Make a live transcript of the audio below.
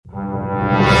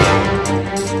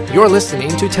You're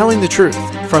listening to Telling the Truth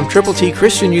from Triple T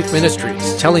Christian Youth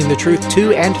Ministries, telling the truth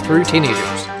to and through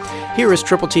teenagers. Here is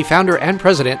Triple T founder and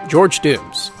president, George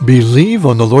Dooms. Believe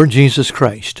on the Lord Jesus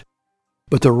Christ.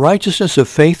 But the righteousness of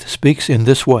faith speaks in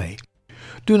this way.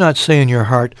 Do not say in your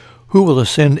heart, who will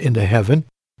ascend into heaven,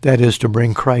 that is to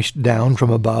bring Christ down from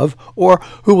above, or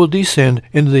who will descend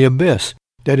into the abyss,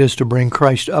 that is to bring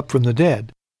Christ up from the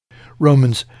dead.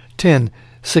 Romans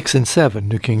 10:6 and 7,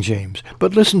 New King James.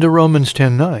 But listen to Romans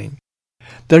 10:9.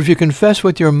 That if you confess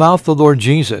with your mouth the Lord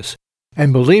Jesus,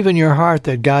 and believe in your heart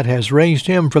that God has raised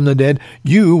him from the dead,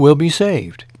 you will be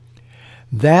saved.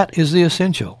 That is the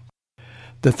essential.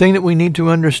 The thing that we need to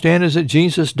understand is that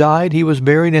Jesus died, he was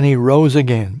buried, and he rose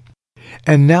again.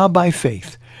 And now by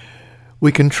faith,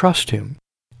 we can trust him,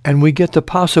 and we get the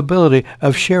possibility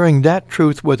of sharing that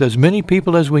truth with as many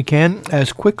people as we can,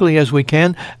 as quickly as we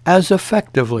can, as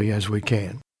effectively as we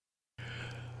can.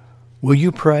 Will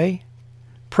you pray?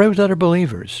 Pray with other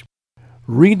believers.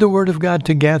 Read the Word of God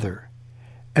together,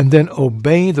 and then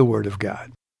obey the Word of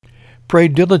God. Pray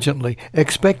diligently,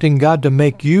 expecting God to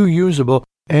make you usable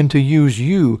and to use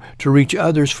you to reach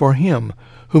others for him,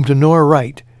 whom to know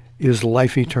aright is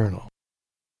life eternal.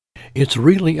 It's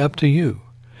really up to you.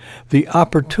 The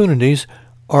opportunities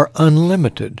are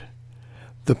unlimited.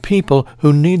 The people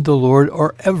who need the Lord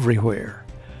are everywhere.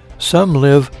 Some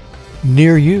live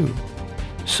near you.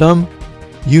 Some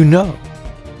you know.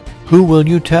 Who will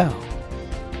you tell?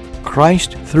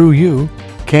 Christ through you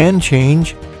can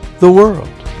change the world.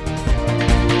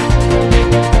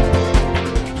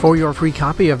 For your free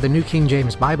copy of the New King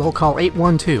James Bible, call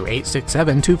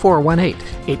 812-867-2418,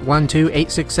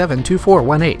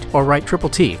 812-867-2418, or write Triple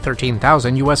T,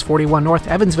 13,000 U.S. 41 North,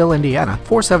 Evansville, Indiana,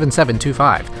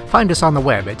 47725. Find us on the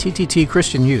web at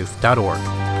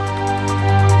tttchristianyouth.org.